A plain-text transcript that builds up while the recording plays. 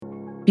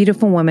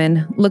Beautiful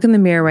woman, look in the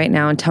mirror right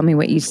now and tell me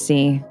what you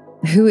see.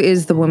 Who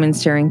is the woman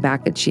staring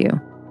back at you?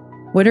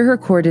 What are her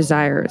core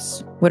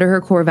desires? What are her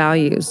core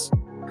values,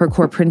 her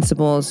core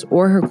principles,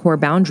 or her core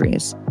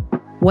boundaries?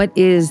 What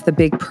is the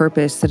big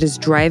purpose that is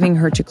driving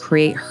her to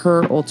create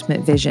her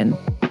ultimate vision?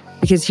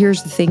 Because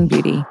here's the thing,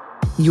 beauty.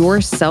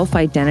 Your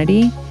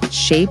self-identity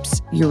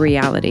shapes your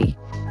reality.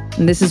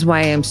 And this is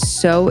why I'm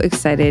so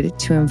excited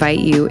to invite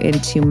you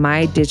into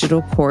my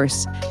digital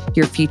course,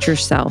 Your Future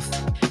Self.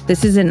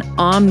 This is an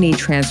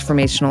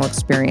omni-transformational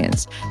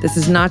experience. This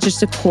is not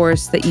just a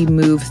course that you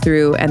move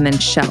through and then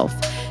shelf.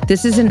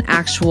 This is an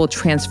actual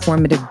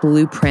transformative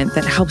blueprint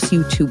that helps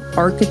you to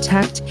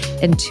architect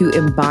and to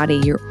embody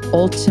your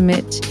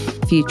ultimate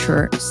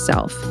future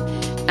self.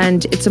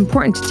 And it's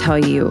important to tell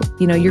you,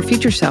 your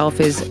future self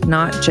is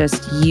not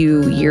just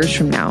you years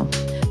from now.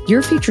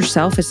 Your future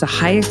self is the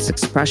highest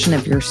expression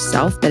of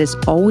yourself that is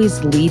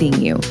always leading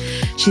you.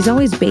 She's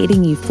always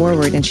baiting you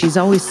forward, and she's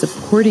always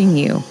supporting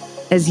you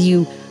as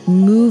you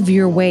move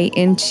your way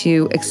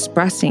into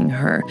expressing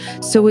her.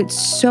 So it's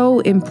so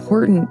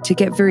important to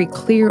get very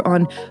clear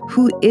on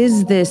who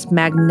is this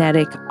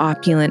magnetic,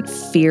 opulent,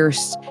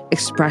 fierce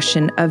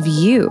expression of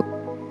you.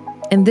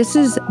 And this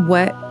is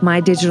what my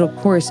digital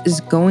course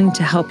is going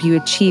to help you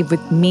achieve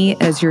with me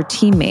as your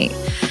teammate.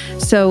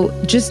 So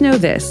just know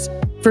this.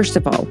 First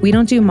of all, we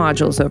don't do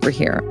modules over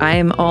here. I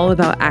am all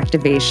about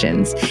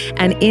activations.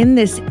 And in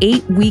this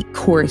 8-week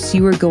course,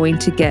 you are going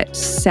to get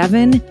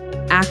 7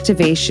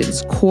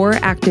 activations, core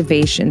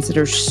activations that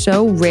are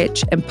so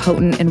rich and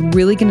potent and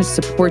really going to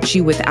support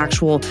you with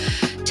actual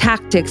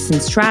tactics and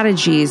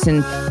strategies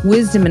and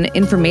wisdom and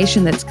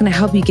information that's going to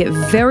help you get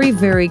very,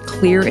 very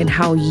clear in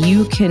how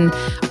you can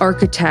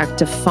architect,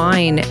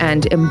 define,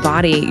 and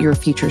embody your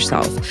future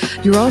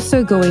self. You're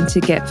also going to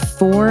get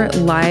 4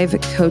 live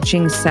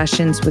coaching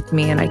sessions with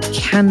me, and I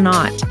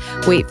cannot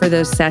wait for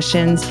those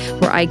sessions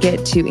where I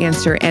get to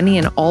answer any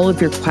and all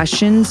of your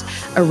questions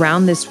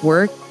around this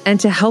work and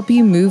to help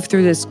you move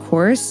through this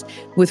course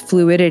with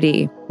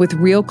fluidity, with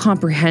real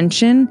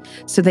comprehension,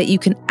 so that you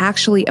can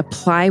actually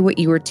apply what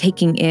you are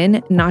taking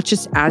in, not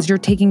just as you're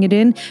taking it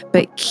in,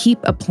 but keep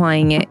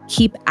applying it,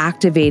 keep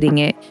activating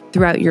it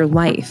throughout your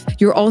life.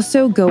 You're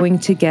also going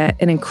to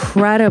get an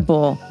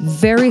incredible,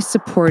 very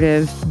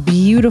supportive,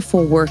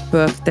 beautiful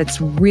workbook that's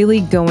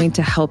really going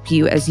to help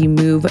you as you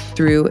move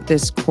through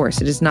this course.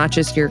 It is not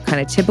just your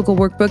kind of typical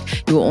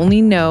workbook. You will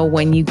only know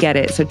when you get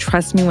it. So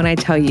trust me when I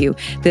tell you,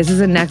 this is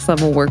a next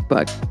level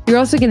workbook. You're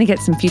also going to get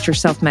some future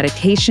self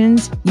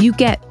meditations. You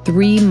get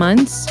 3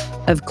 months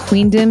of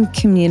Queendom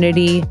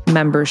community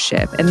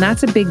membership. And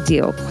that's a big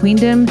deal.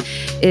 Queendom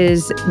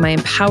is my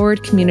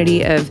empowered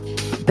community of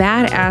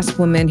badass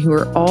women who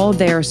are all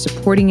there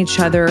supporting each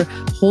other,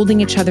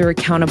 holding each other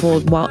accountable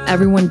while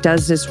everyone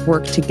does this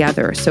work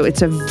together. So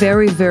it's a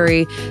very,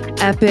 very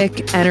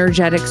epic,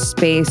 energetic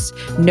space,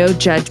 no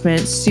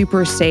judgment,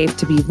 super safe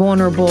to be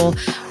vulnerable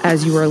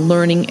as you are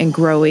learning and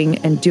growing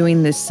and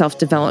doing this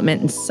self-development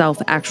and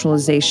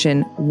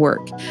self-actualization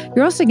work.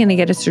 You're also going to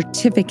get a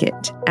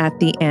certificate at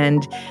the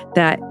end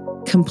that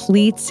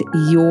completes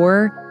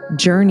your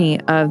journey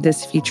of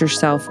this future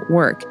self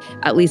work,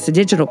 at least a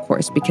digital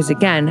course, because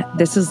again,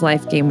 this is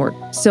life game work.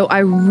 So I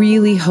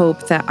really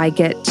hope that I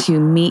get to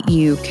meet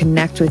you,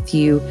 connect with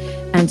you,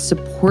 and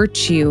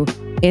support you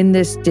in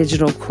this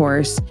digital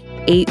course.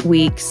 8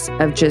 weeks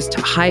of just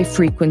high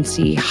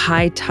frequency,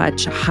 high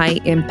touch, high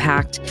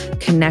impact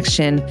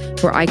connection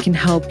where I can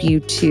help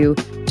you to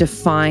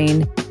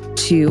define,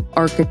 to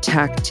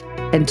architect,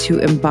 and to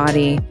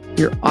embody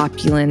your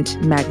opulent,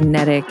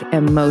 magnetic,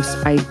 and most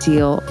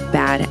ideal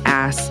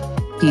badass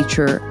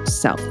future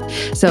self.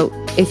 So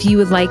if you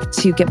would like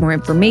to get more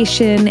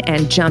information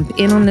and jump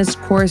in on this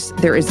course,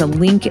 there is a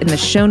link in the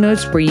show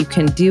notes where you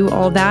can do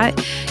all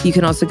that. You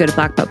can also go to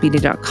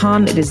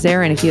blackbeltbeauty.com. It is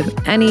there. And if you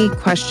have any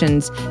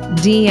questions,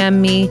 DM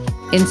me.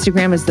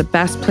 Instagram is the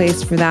best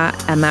place for that.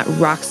 I'm at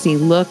Roxy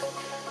Look.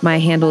 My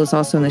handle is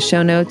also in the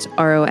show notes,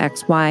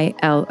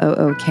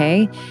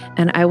 ROXYLOOK.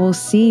 And I will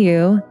see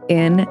you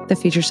in the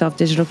Future Self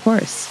Digital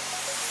course.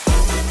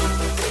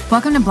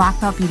 Welcome to Black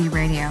Belt Beauty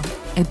Radio,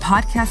 a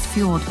podcast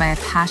fueled by a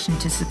passion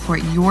to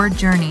support your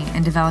journey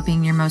in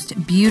developing your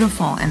most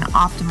beautiful and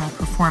optimal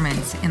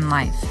performance in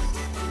life.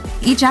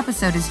 Each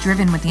episode is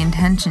driven with the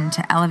intention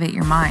to elevate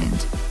your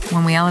mind.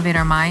 When we elevate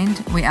our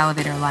mind, we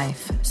elevate our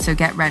life. So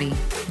get ready.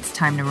 It's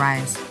time to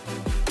rise.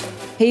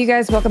 Hey, you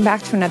guys, welcome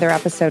back to another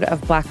episode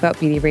of Black Belt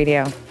Beauty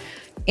Radio.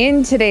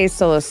 In today's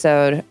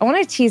solo-sode, I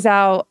want to tease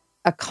out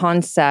a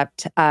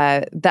concept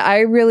that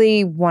I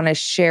really want to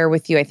share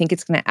with you. I think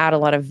it's going to add a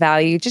lot of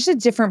value, just a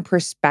different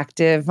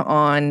perspective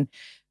on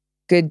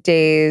good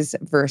days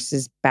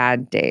versus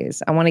bad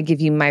days. I want to give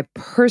you my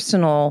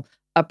personal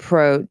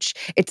approach.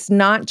 It's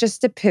not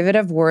just a pivot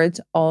of words,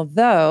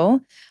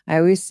 although I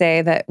always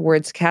say that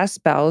words cast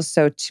spells.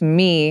 So to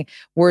me,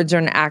 words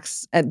are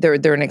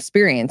they're an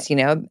experience,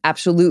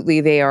 absolutely.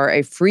 They are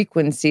a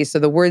frequency. So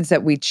the words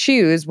that we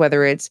choose,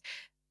 whether it's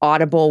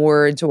audible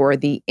words or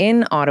the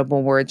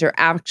inaudible words, are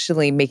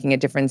actually making a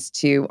difference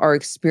to our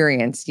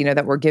experience,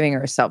 that we're giving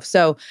ourselves.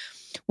 So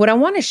what I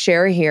want to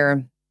share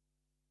here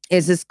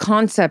is this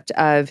concept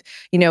of,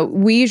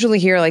 we usually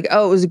hear like,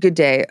 oh, it was a good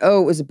day.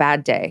 Oh, it was a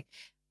bad day.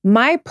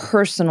 My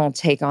personal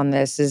take on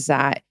this is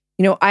that,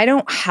 I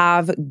don't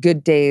have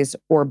good days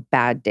or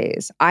bad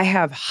days. I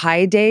have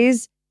high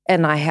days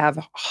and I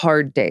have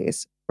hard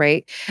days,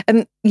 right?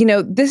 And,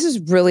 this is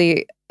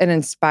really an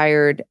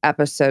inspired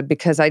episode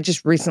because I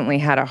just recently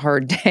had a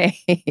hard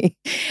day.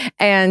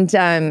 And,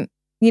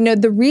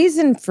 the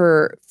reason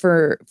for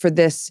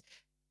this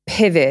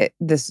pivot,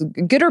 this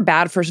good or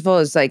bad, first of all,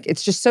 is like,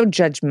 it's just so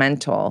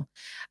judgmental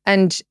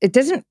and it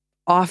doesn't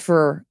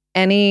offer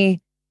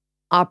any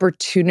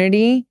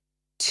opportunity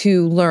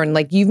to learn.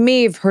 Like, you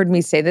may have heard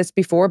me say this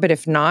before, but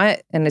if not,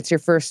 and it's your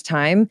first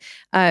time,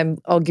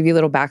 I'll give you a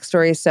little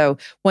backstory. So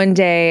one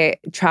day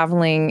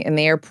traveling in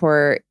the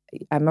airport,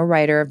 I'm a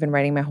writer. I've been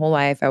writing my whole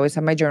life. I always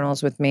have my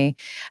journals with me.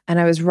 And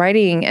I was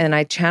writing and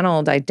I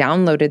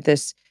downloaded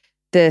this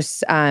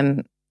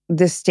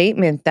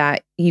statement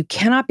that you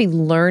cannot be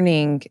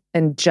learning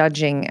and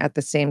judging at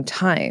the same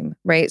time,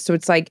 right? So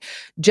it's like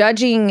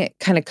judging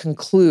kind of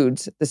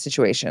concludes the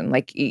situation.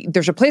 Like,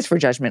 there's a place for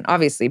judgment,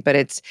 obviously, but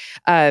it's,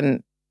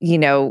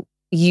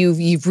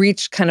 you've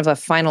reached kind of a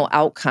final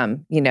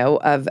outcome,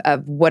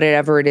 of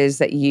whatever it is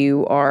that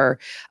you are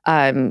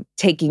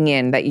taking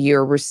in, that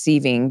you're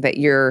receiving, that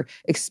you're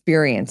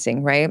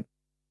experiencing, right?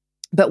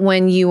 But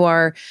when you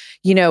are,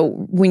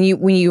 when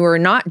you are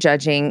not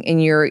judging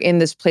and you're in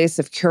this place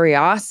of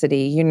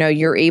curiosity,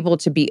 you're able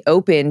to be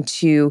open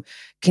to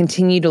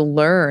continue to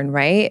learn,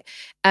 right?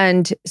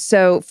 And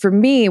so for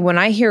me, when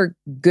I hear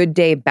good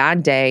day,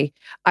 bad day,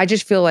 I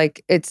just feel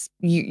like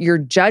you're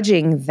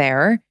judging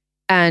there,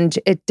 and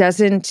it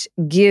doesn't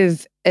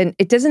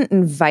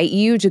invite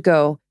you to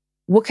go,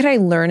 what can I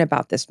learn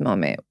about this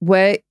moment?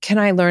 What can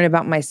I learn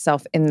about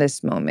myself in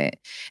this moment?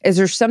 Is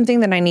there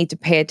something that I need to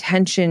pay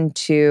attention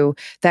to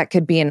that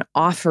could be an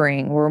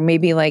offering, or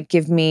maybe like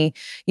give me,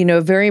 a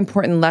very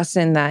important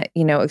lesson that,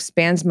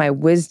 expands my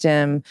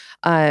wisdom,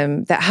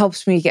 that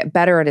helps me get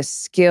better at a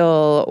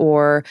skill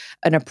or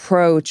an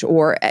approach,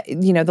 or,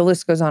 the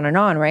list goes on and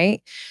on,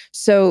 right?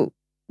 So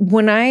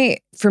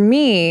for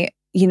me,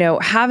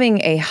 having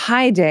a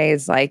high day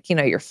is like,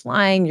 you're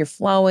flying, you're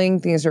flowing,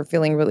 things are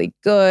feeling really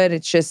good.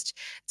 It's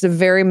a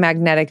very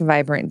magnetic,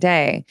 vibrant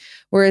day.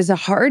 Whereas a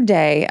hard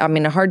day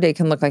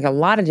can look like a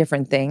lot of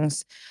different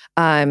things.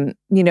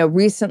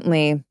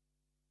 Recently,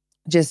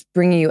 just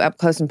bringing you up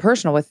close and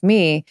personal with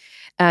me,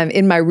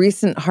 in my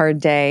recent hard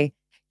day,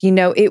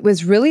 it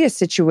was really a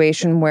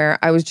situation where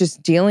I was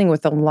just dealing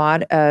with a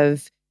lot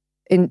of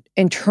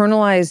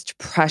internalized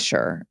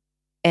pressure.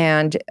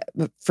 And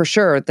for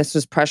sure, this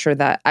was pressure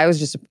that I was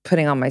just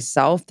putting on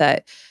myself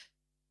that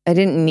I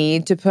didn't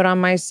need to put on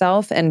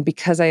myself. And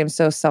because I am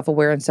so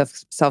self-aware and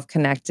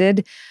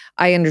self-connected,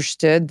 I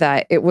understood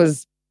that it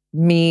was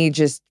me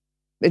just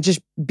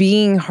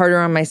being harder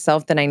on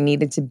myself than I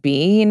needed to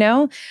be,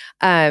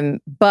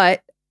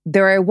 but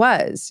there I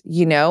was,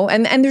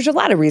 and there's a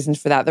lot of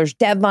reasons for that. There's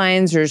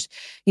deadlines, there's,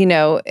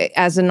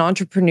 as an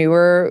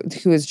entrepreneur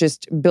who is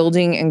just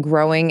building and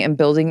growing and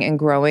building and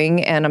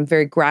growing, and I'm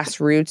very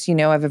grassroots,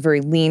 I have a very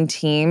lean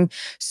team.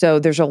 So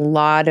there's a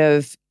lot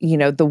of,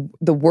 the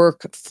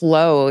work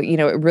flow,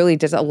 it really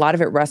does, a lot of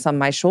it rests on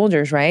my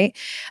shoulders, right?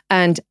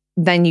 And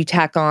then you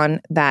tack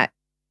on that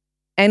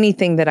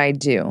anything that I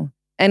do,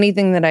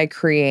 anything that I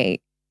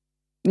create,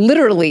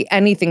 literally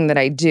anything that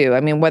I do. I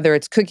mean, whether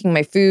it's cooking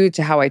my food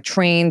to how I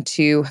train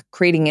to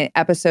creating an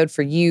episode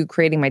for you,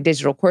 creating my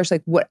digital course,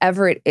 like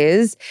whatever it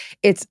is,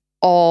 it's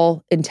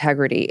all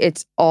integrity.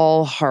 It's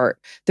all heart.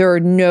 There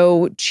are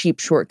no cheap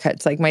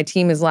shortcuts. Like, my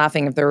team is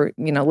laughing if they're,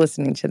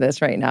 listening to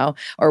this right now,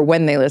 or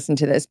when they listen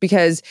to this,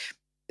 because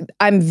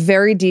I'm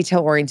very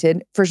detail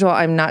oriented. First of all,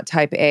 I'm not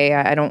type A.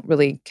 I don't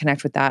really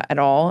connect with that at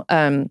all.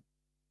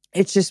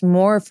 It's just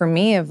more for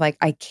me of like,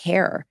 I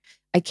care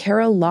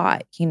a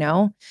lot,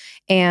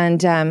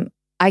 and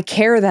I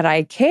care that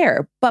I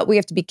care, but we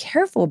have to be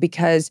careful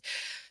because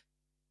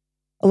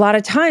a lot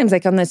of times,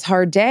 like on this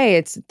hard day,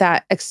 it's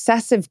that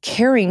excessive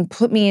caring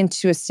put me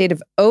into a state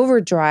of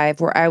overdrive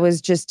where I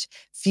was just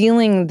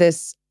feeling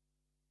this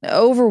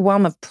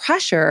overwhelm of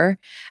pressure.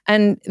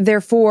 And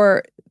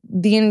therefore,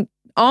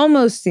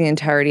 almost the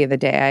entirety of the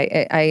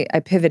day, I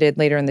pivoted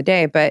later in the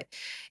day, but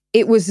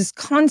it was this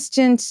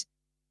constant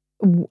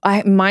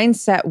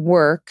mindset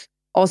work,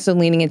 also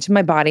leaning into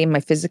my body and my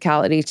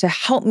physicality to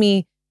help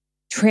me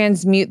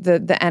transmute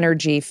the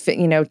energy,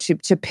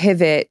 to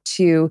pivot,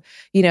 to,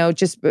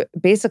 just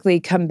basically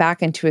come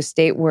back into a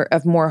state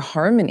of more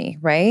harmony,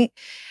 right?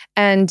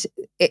 And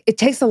it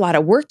takes a lot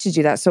of work to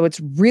do that. So it's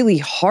really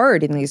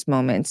hard in these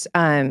moments,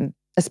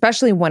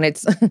 especially when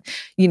it's,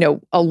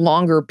 a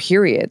longer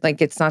period. Like,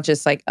 it's not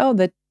just like, oh,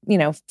 the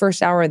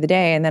first hour of the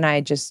day, and then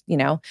I just,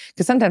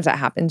 because sometimes that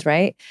happens,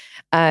 right?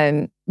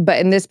 But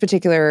in this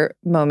particular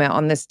moment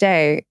on this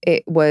day,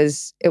 it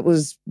was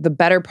the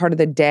better part of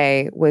the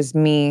day was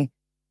me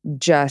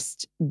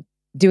just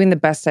doing the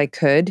best I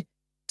could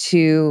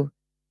to,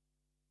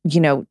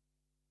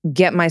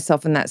 get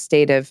myself in that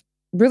state of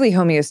really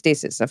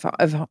homeostasis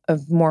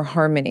of more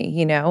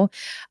harmony,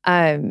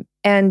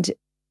 and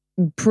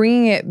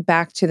bringing it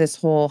back to this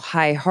whole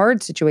high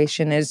hard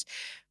situation is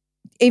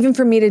even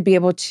for me to be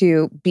able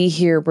to be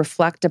here,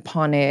 reflect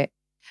upon it,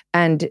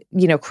 and,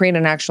 create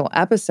an actual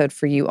episode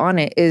for you on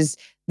it is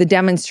the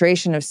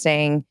demonstration of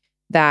saying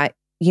that,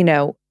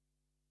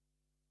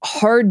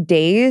 hard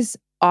days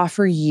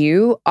offer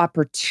you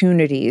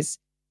opportunities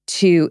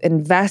to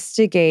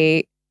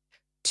investigate,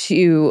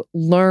 to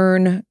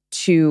learn,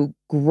 to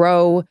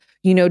grow,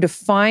 to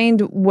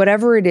find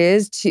whatever it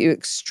is, to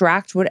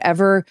extract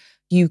whatever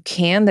you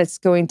can that's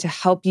going to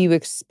help you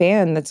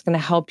expand, that's going to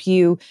help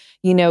you,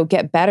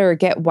 get better,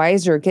 get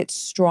wiser, get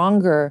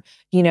stronger,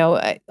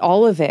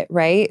 all of it,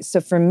 right? So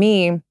for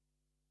me,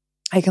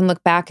 I can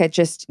look back at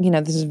just,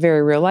 this is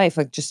very real life,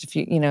 like just a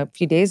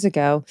few days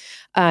ago.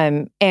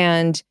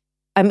 And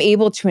I'm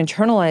able to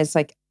internalize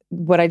like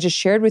what I just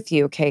shared with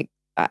you. Okay,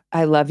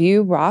 I love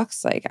you,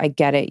 Rox. Like, I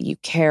get it. You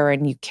care,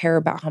 and you care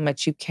about how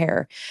much you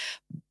care.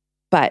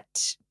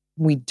 But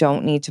we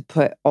don't need to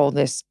put all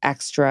this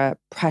extra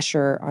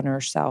pressure on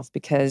ourselves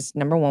because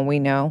number one, we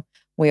know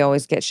we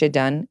always get shit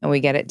done and we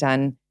get it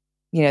done,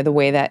 the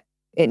way that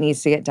it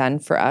needs to get done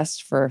for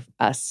us,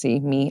 see,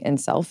 me,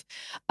 and self.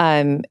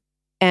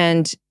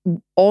 And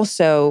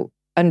also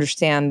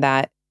understand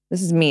that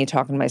this is me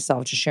talking to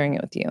myself, just sharing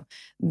it with you,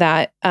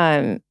 that,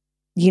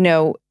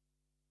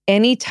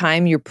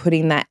 anytime you're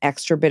putting that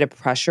extra bit of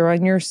pressure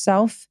on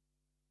yourself,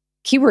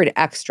 keyword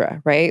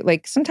extra, right?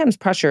 Like sometimes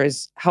pressure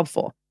is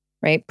helpful,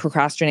 right?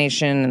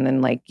 Procrastination. And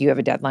then like you have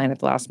a deadline at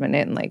the last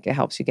minute and like it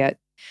helps you get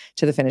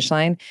to the finish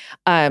line.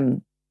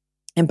 And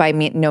by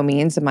no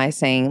means am I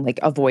saying like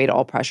avoid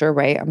all pressure,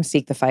 right? I'm a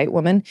seek the fight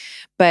woman.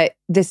 But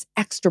this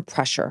extra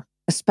pressure,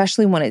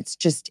 especially when it's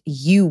just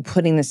you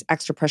putting this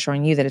extra pressure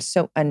on you that is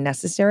so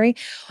unnecessary,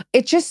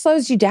 it just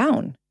slows you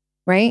down,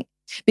 right?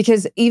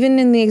 Because even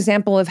in the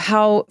example of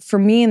how, for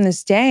me in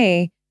this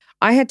day,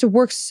 I had to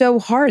work so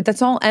hard.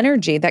 That's all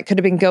energy that could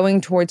have been going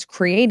towards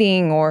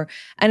creating or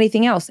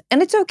anything else.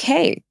 And it's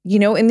okay.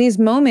 In these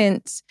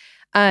moments,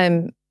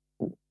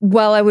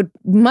 while I would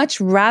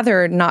much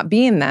rather not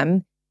be in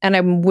them, and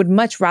I would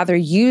much rather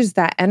use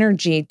that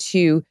energy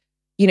to,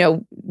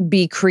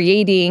 be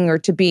creating or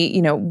to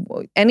be,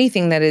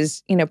 anything that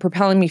is,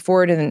 propelling me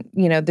forward in,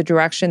 the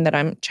direction that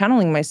I'm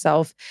channeling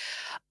myself.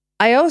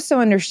 I also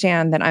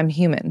understand that I'm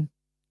human.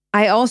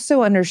 I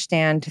also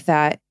understand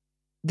that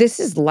this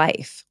is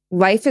life.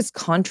 Life is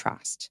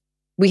contrast.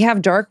 We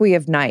have dark, we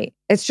have night.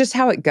 It's just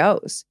how it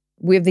goes.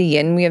 We have the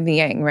yin, we have the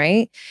yang,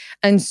 right?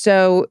 And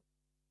so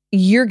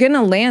you're going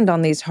to land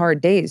on these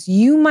hard days.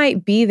 You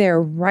might be there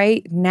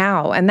right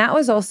now. And that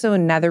was also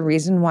another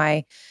reason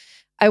why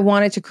I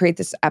wanted to create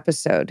this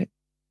episode,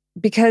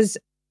 because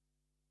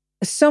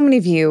so many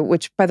of you,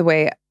 which by the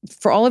way,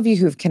 for all of you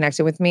who've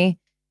connected with me,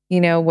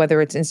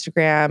 whether it's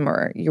Instagram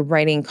or you're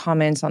writing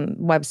comments on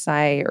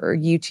website or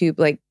YouTube,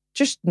 like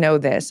just know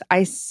this.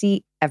 I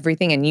see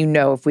everything. And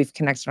if we've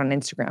connected on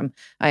Instagram,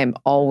 I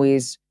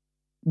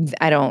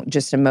don't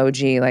just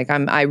emoji. Like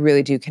I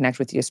really do connect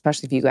with you,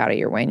 especially if you go out of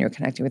your way and you're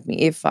connecting with me.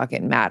 It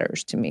fucking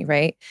matters to me,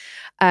 right?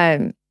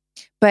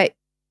 But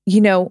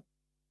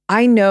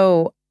I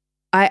know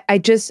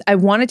I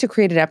wanted to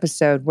create an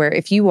episode where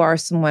if you are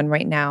someone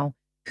right now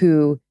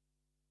who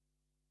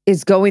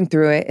is going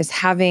through it, is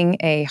having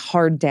a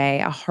hard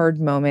day, a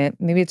hard moment,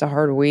 maybe it's a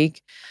hard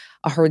week,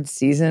 a hard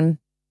season,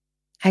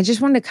 I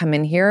just wanted to come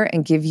in here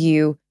and give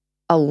you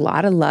a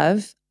lot of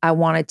love. I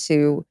wanted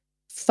to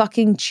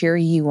fucking cheer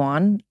you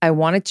on. I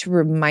wanted to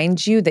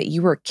remind you that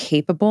you are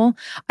capable.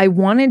 I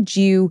wanted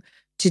you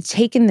to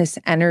take in this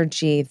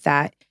energy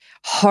that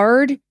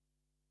hard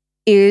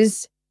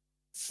is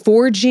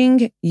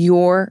forging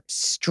your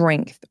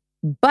strength.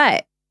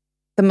 But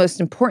the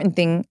most important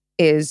thing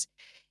is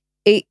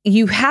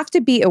you have to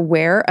be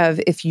aware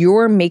of if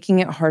you're making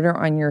it harder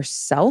on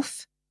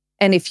yourself.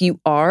 And if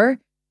you are,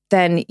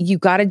 then you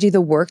got to do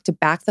the work to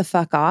back the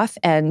fuck off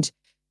and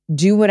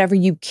do whatever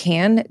you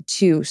can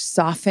to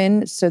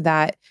soften so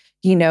that,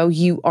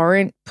 you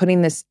aren't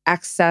putting this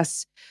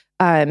excess,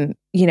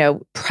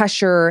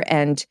 pressure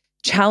and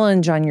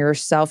challenge on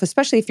yourself,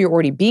 especially if you're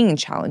already being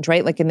challenged,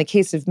 right? Like in the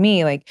case of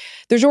me, like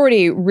there's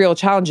already real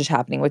challenges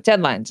happening with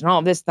deadlines and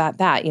all this, that,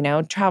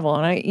 travel.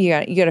 And you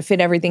got to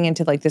fit everything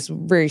into like this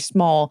very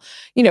small,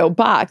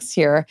 box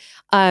here.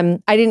 I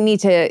didn't need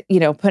to,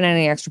 put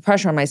any extra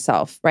pressure on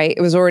myself, right?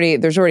 There's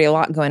already a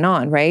lot going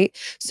on, right?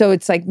 So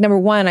it's like, number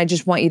one, I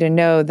just want you to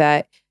know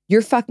that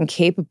you're fucking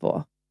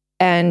capable.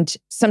 And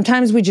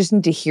sometimes we just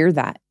need to hear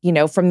that,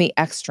 from the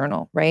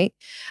external, right?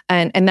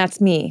 And that's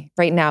me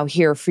right now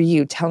here for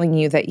you, telling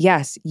you that,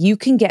 yes, you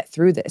can get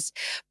through this.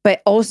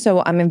 But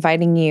also I'm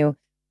inviting you,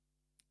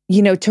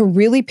 to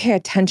really pay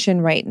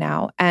attention right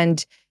now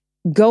and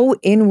go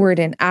inward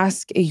and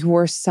ask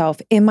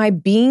yourself, am I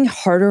being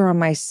harder on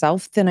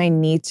myself than I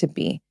need to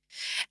be?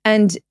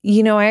 And,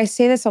 I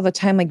say this all the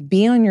time, like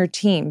be on your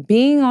team.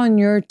 Being on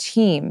your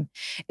team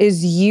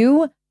is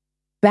you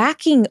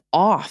backing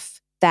off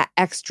that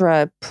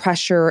extra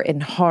pressure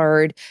and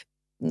hard,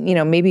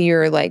 maybe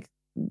you're like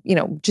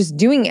just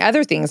doing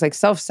other things like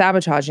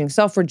self-sabotaging,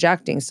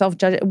 self-rejecting,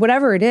 self-judging,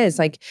 whatever it is,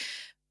 like,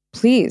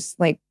 please,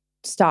 like,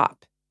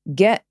 stop.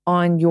 Get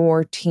on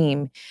your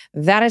team.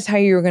 That is how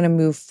you're going to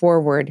move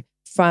forward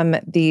from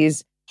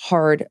these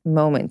hard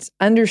moments.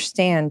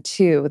 Understand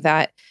too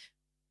that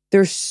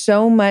there's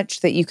so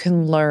much that you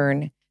can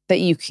learn, that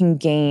you can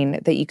gain,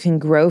 that you can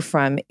grow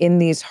from in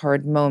these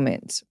hard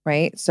moments,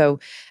 right? So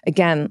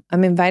again,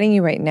 I'm inviting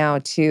you right now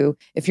to,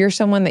 if you're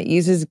someone that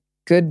uses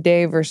good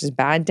day versus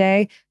bad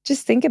day,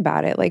 just think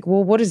about it. Like,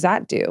 well, what does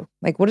that do?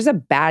 Like, what does a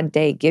bad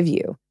day give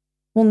you?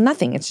 Well,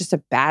 nothing. It's just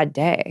a bad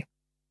day.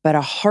 But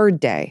a hard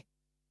day,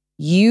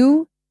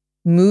 you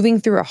moving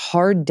through a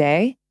hard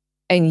day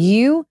and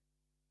you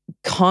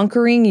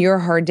conquering your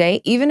hard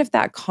day, even if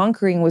that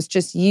conquering was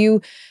just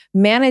you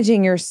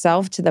managing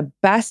yourself to the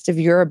best of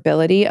your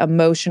ability,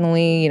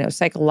 emotionally,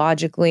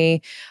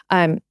 psychologically,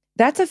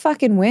 that's a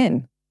fucking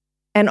win.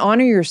 And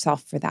honor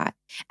yourself for that.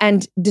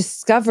 And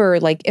discover,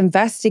 like,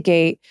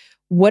 investigate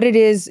what it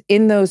is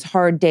in those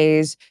hard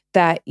days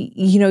that,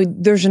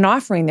 there's an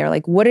offering there.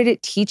 Like, what did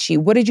it teach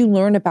you? What did you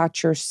learn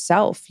about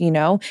yourself?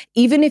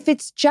 Even if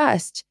it's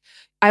just,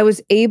 I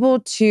was able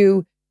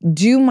to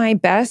do my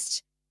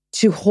best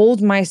to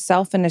hold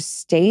myself in a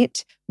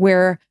state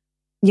where,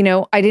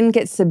 I didn't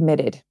get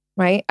submitted,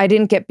 right? I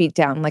didn't get beat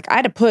down. Like, I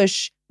had to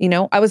push,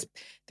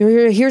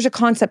 here's a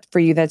concept for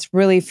you that's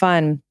really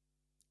fun.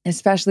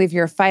 Especially if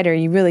you're a fighter,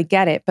 you really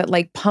get it. But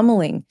like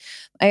pummeling,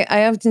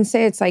 I often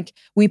say it's like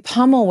we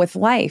pummel with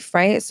life,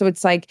 right? So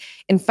it's like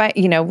in fight,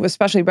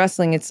 especially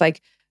wrestling, it's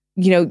like,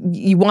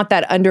 you want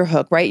that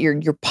underhook, right?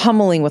 You're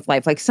pummeling with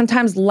life. Like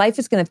sometimes life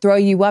is going to throw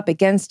you up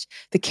against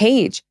the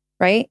cage,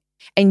 right?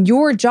 And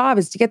your job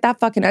is to get that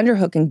fucking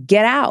underhook and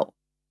get out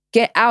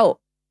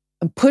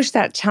and push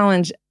that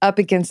challenge up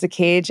against the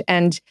cage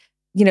and,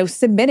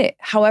 submit it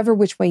however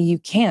which way you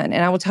can.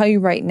 And I will tell you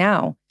right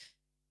now,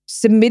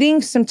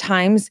 submitting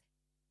sometimes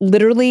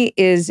literally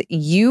is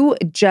you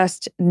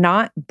just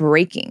not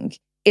breaking.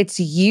 It's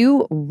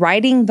you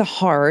riding the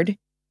hard,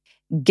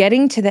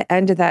 getting to the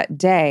end of that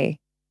day,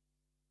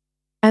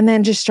 and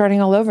then just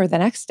starting all over the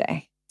next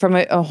day from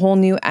a whole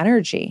new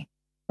energy,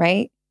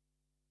 right?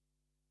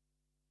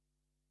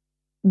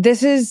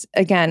 This is,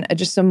 again,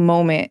 just a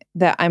moment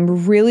that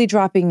I'm really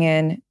dropping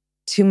in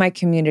to my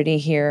community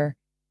here.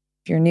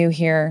 If you're new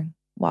here,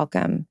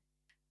 welcome.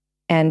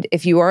 And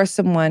if you are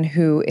someone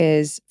who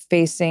is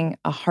facing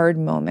a hard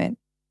moment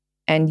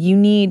and you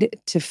need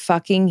to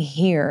fucking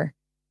hear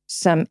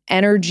some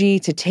energy,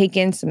 to take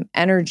in some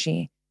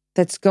energy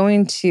that's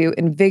going to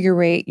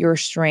invigorate your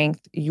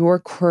strength, your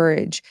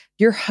courage,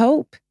 your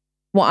hope,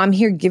 well, I'm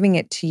here giving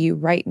it to you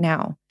right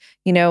now.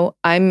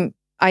 I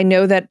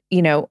know that,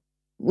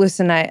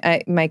 listen,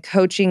 my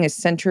coaching is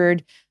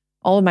centered,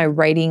 all of my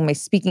writing, my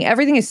speaking,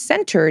 everything is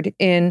centered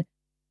in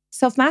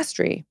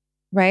self-mastery,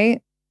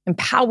 right?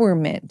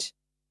 Empowerment,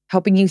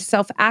 helping you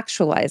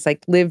self-actualize,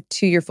 like live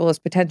to your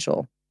fullest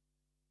potential.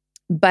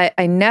 But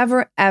I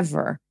never,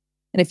 ever,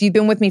 and if you've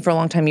been with me for a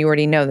long time, you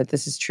already know that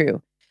this is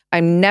true.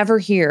 I'm never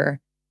here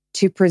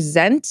to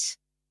present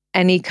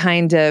any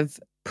kind of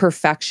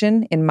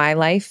perfection in my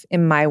life,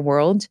 in my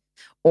world,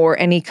 or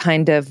any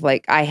kind of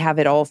like, I have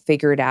it all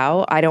figured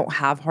out. I don't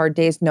have hard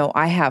days. No,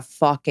 I have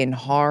fucking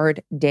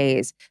hard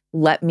days.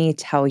 Let me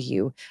tell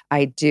you,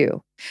 I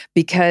do.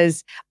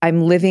 Because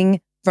I'm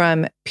living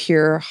from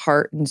pure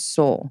heart and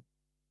soul,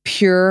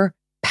 pure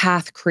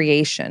path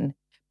creation,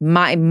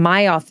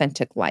 my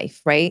authentic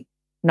life, right?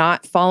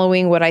 Not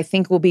following what I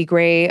think will be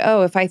great.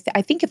 Oh, I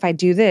think if I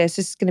do this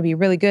is going to be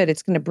really good.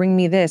 It's going to bring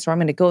me this, or I'm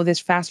going to go this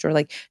faster.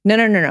 Like,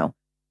 no.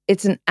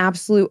 It's an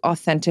absolute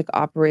authentic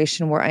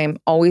operation where I am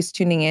always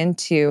tuning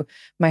into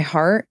my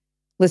heart,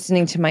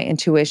 listening to my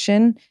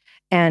intuition,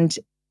 and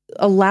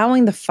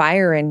allowing the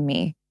fire in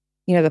me,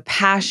 the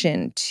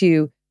passion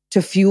to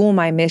fuel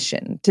my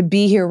mission, to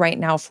be here right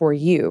now for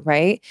you,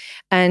 right?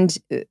 And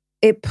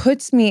it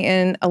puts me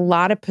in a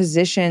lot of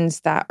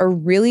positions that are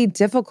really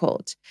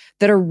difficult,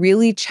 that are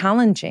really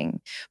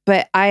challenging.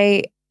 But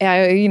I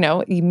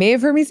you may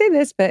have heard me say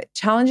this, but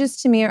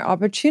challenges to me are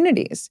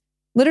opportunities.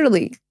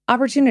 Literally,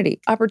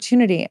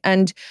 opportunity.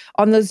 And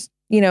on those,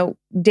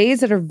 days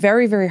that are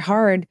very, very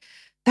hard,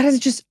 that is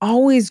just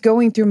always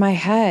going through my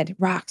head.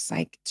 Rox,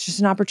 like, it's just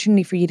an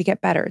opportunity for you to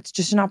get better. It's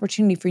just an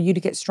opportunity for you to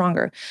get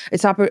stronger.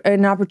 It's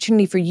an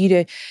opportunity for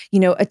you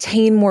to,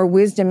 attain more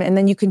wisdom. And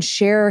then you can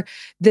share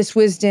this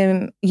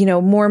wisdom,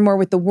 more and more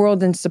with the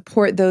world and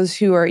support those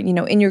who are,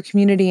 in your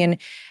community.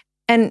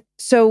 And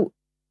so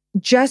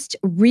just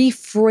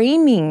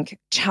reframing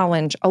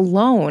challenge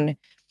alone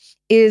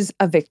is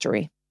a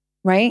victory,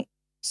 right?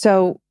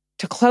 So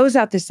to close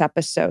out this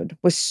episode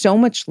with so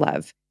much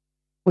love,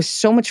 with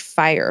so much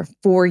fire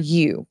for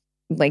you,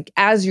 like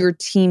as your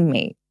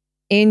teammate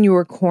in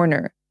your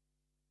corner,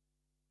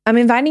 I'm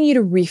inviting you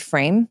to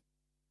reframe,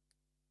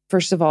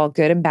 first of all,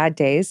 good and bad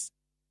days,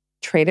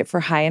 trade it for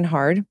high and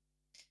hard.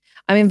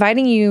 I'm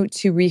inviting you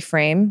to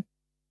reframe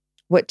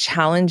what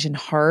challenge and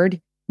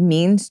hard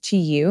means to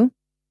you,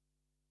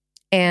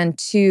 and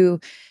to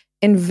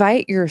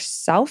Invite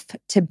yourself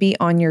to be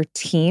on your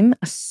team,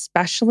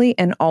 especially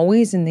and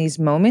always in these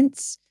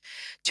moments,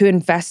 to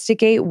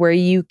investigate where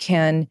you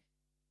can,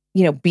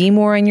 be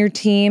more on your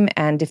team.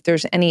 And if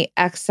there's any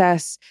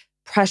excess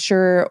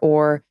pressure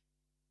or,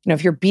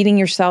 if you're beating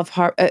yourself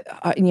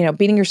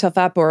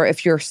up, or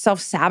if you're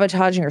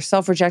self-sabotaging or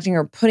self-rejecting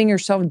or putting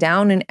yourself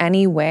down in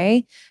any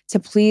way, to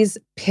please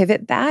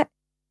pivot that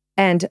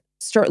and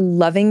start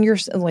loving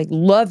yourself,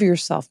 love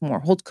yourself more,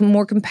 hold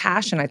more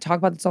compassion. I talk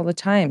about this all the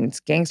time. It's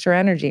gangster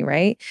energy,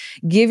 right?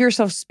 Give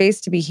yourself space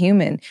to be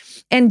human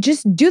and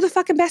just do the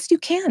fucking best you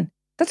can.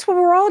 That's what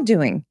we're all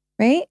doing,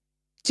 right?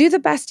 Do the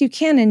best you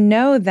can and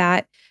know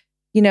that,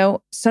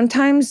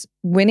 sometimes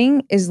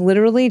winning is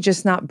literally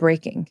just not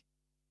breaking.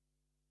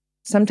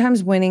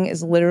 Sometimes winning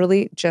is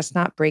literally just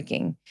not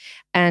breaking.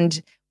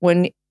 And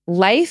when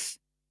life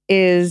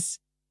is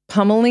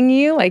pummeling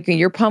you, like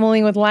you're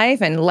pummeling with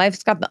life and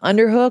life's got the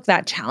underhook,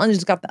 that challenge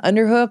has got the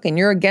underhook and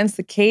you're against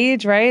the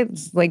cage, right?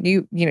 It's like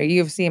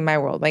UFC in my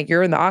world, like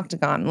you're in the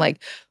octagon,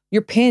 like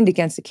you're pinned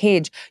against the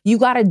cage. You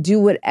got to do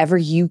whatever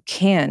you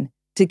can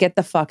to get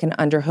the fucking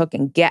underhook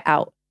and get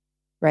out,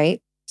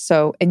 right?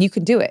 So, and you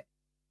can do it.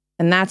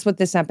 And that's what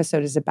this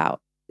episode is about.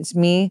 It's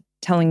me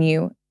telling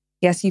you,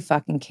 yes, you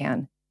fucking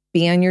can.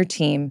 Be on your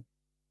team,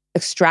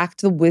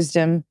 extract the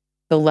wisdom,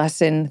 the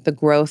lesson, the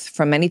growth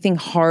from anything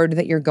hard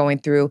that you're going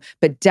through,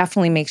 but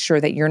definitely make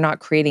sure that you're not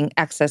creating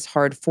excess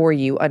hard for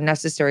you,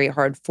 unnecessary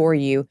hard for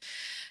you,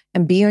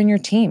 and be on your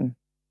team.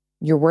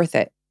 You're worth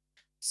it.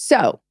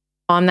 So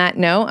on that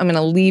note, I'm going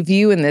to leave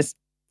you in this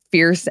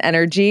fierce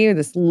energy,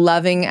 this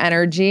loving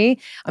energy.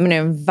 I'm going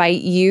to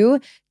invite you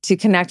to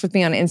connect with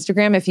me on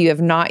Instagram if you have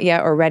not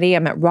yet already.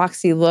 I'm at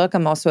Roxy Look.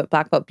 I'm also at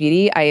Black Belt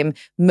Beauty. I am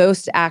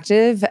most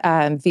active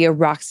via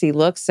Roxy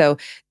Look. So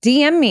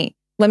DM me.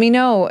 Let me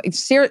know.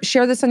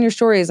 Share this on your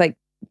stories. Like,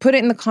 put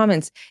it in the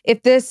comments.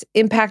 If this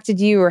impacted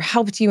you or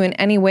helped you in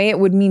any way, it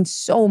would mean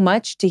so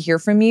much to hear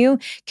from you,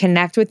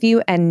 connect with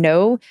you, and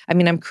know.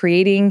 I'm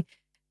creating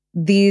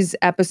these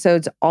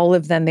episodes, all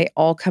of them, they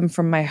all come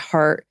from my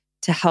heart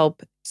to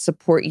help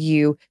support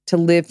you to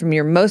live from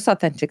your most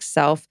authentic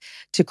self,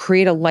 to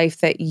create a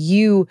life that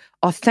you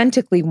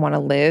authentically want to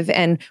live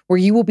and where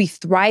you will be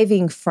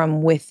thriving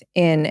from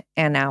within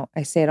and out.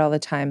 I say it all the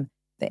time,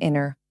 the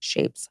inner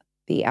shapes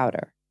the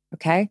outer.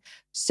 Okay.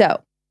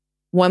 So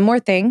one more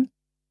thing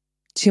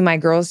to my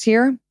girls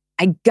here.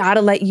 I got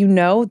to let you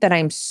know that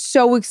I'm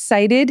so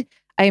excited.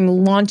 I am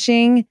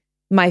launching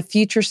my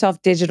Future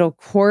Self digital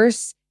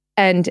course,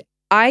 and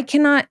I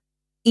cannot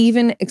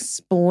even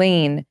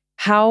explain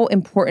how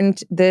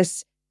important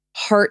this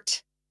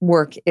heart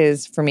work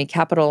is for me,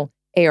 capital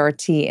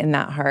ART in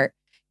that heart.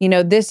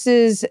 This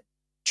is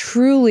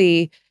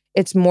truly,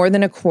 it's more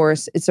than a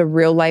course. It's a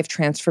real life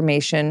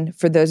transformation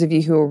for those of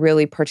you who will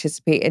really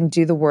participate and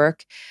do the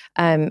work.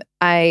 I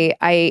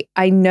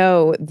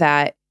know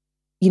that,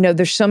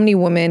 there's so many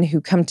women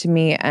who come to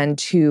me and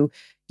who,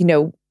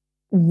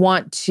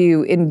 want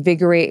to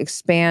invigorate,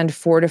 expand,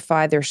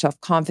 fortify their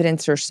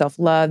self-confidence, their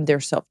self-love, their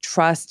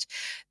self-trust,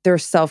 their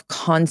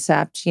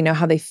self-concept,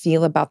 how they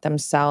feel about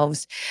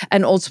themselves,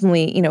 and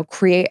ultimately,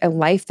 create a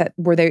life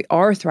where they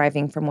are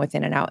thriving from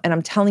within and out. And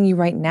I'm telling you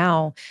right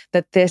now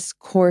that this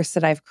course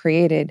that I've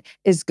created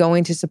is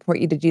going to support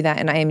you to do that.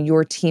 And I am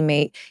your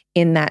teammate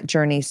in that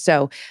journey.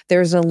 So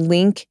there's a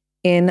link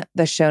in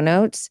the show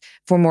notes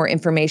for more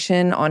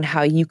information on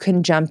how you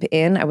can jump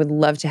in. I would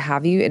love to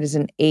have you. It is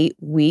an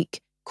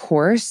 8-week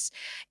course,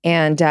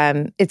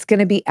 and it's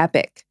going to be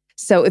epic.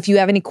 So if you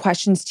have any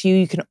questions too,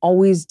 you can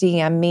always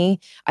DM me.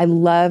 I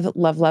love,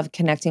 love, love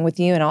connecting with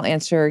you, and I'll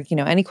answer,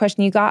 any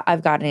question you got,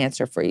 I've got an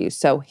answer for you.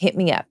 So hit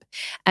me up.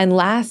 And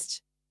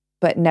last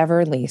but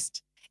never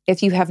least,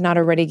 if you have not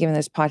already given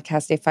this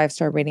podcast a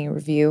 5-star rating and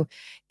review,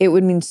 it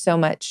would mean so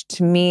much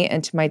to me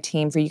and to my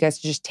team for you guys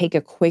to just take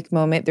a quick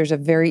moment. There's a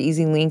very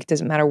easy link.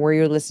 Doesn't matter where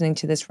you're listening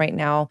to this right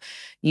now,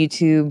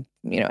 YouTube,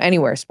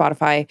 anywhere,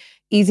 Spotify,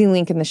 easy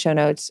link in the show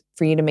notes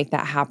for you to make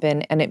that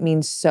happen. And it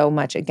means so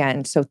much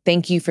again. So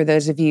thank you for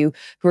those of you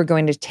who are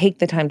going to take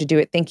the time to do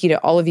it. Thank you to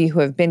all of you who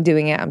have been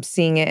doing it. I'm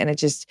seeing it, and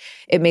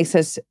it makes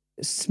us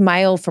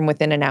smile from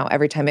within and out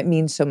every time. It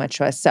means so much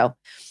to us. So,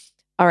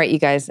 all right, you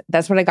guys,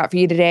 that's what I got for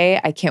you today.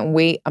 I can't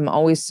wait. I'm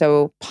always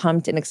so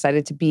pumped and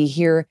excited to be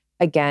here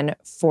again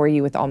for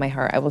you with all my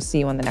heart. I will see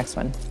you on the next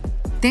one.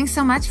 Thanks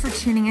so much for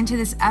tuning into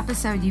this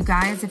episode, you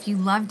guys. If you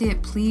loved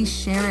it, please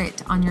share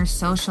it on your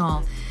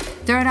social.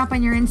 Throw it up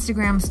on your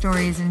Instagram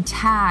stories and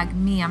tag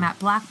me. I'm at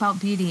Black Belt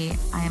Beauty.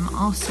 I am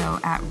also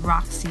at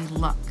Roxy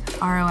Look,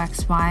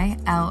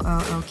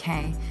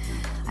 RoxyLook.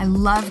 I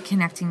love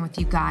connecting with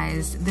you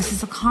guys. This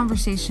is a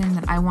conversation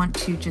that I want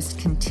to just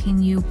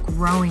continue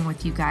growing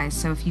with you guys.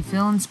 So if you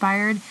feel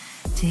inspired,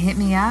 to hit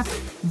me up,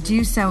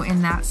 do so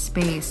in that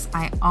space.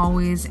 I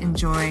always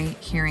enjoy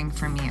hearing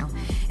from you.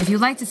 If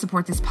you'd like to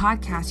support this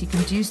podcast, you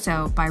can do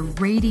so by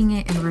rating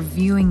it and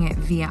reviewing it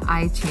via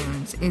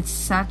iTunes. It's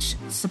such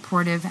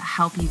supportive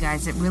help, you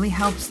guys. It really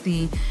helps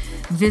the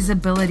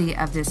visibility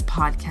of this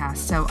podcast.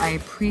 So I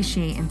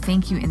appreciate and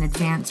thank you in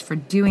advance for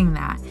doing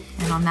that.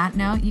 And on that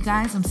note, you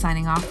guys, I'm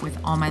signing off with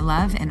all my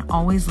love and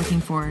always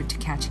looking forward to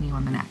catching you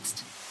on the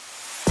next.